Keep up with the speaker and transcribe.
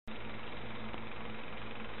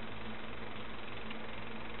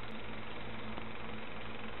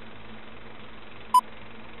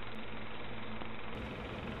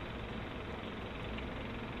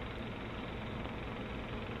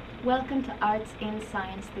Welcome to Arts in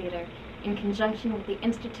Science Theater, in conjunction with the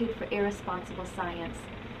Institute for Irresponsible Science.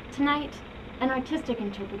 Tonight, an artistic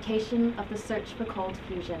interpretation of the search for cold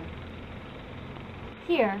fusion.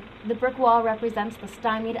 Here, the brick wall represents the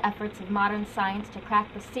stymied efforts of modern science to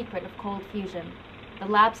crack the secret of cold fusion. The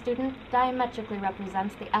lab student diametrically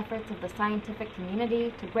represents the efforts of the scientific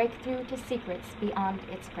community to break through to secrets beyond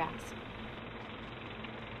its grasp.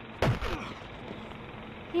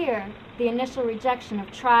 Here, the initial rejection of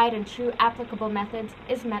tried and true applicable methods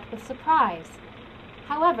is met with surprise.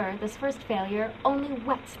 However, this first failure only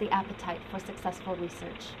whets the appetite for successful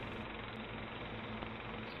research.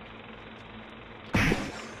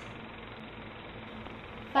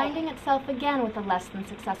 Finding itself again with a less than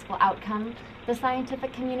successful outcome, the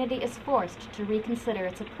scientific community is forced to reconsider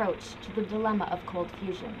its approach to the dilemma of cold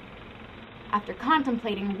fusion. After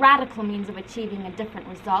contemplating radical means of achieving a different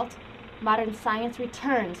result, modern science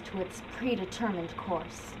returns to its predetermined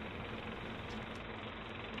course.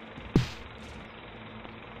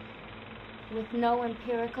 With no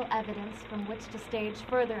empirical evidence from which to stage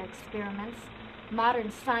further experiments,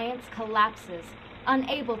 modern science collapses,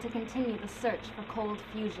 unable to continue the search for cold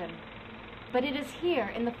fusion. But it is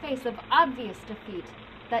here, in the face of obvious defeat,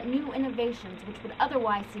 that new innovations which would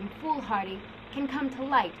otherwise seem foolhardy can come to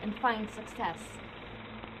light and find success.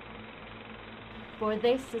 For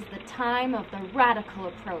this is the time of the radical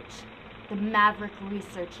approach, the maverick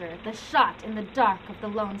researcher, the shot in the dark of the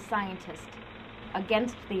lone scientist.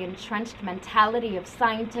 Against the entrenched mentality of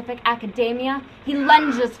scientific academia, he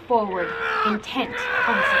lunges forward, intent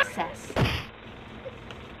on success.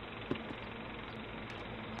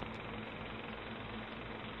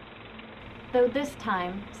 Though this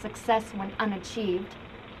time success went unachieved,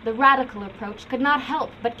 the radical approach could not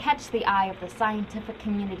help but catch the eye of the scientific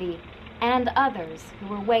community and others who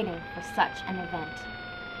were waiting for such an event.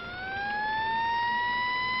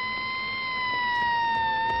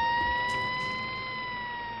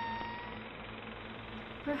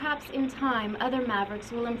 Perhaps in time, other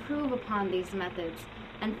mavericks will improve upon these methods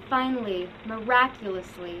and finally,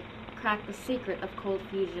 miraculously, crack the secret of cold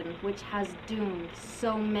fusion, which has doomed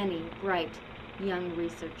so many bright young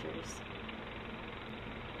researchers.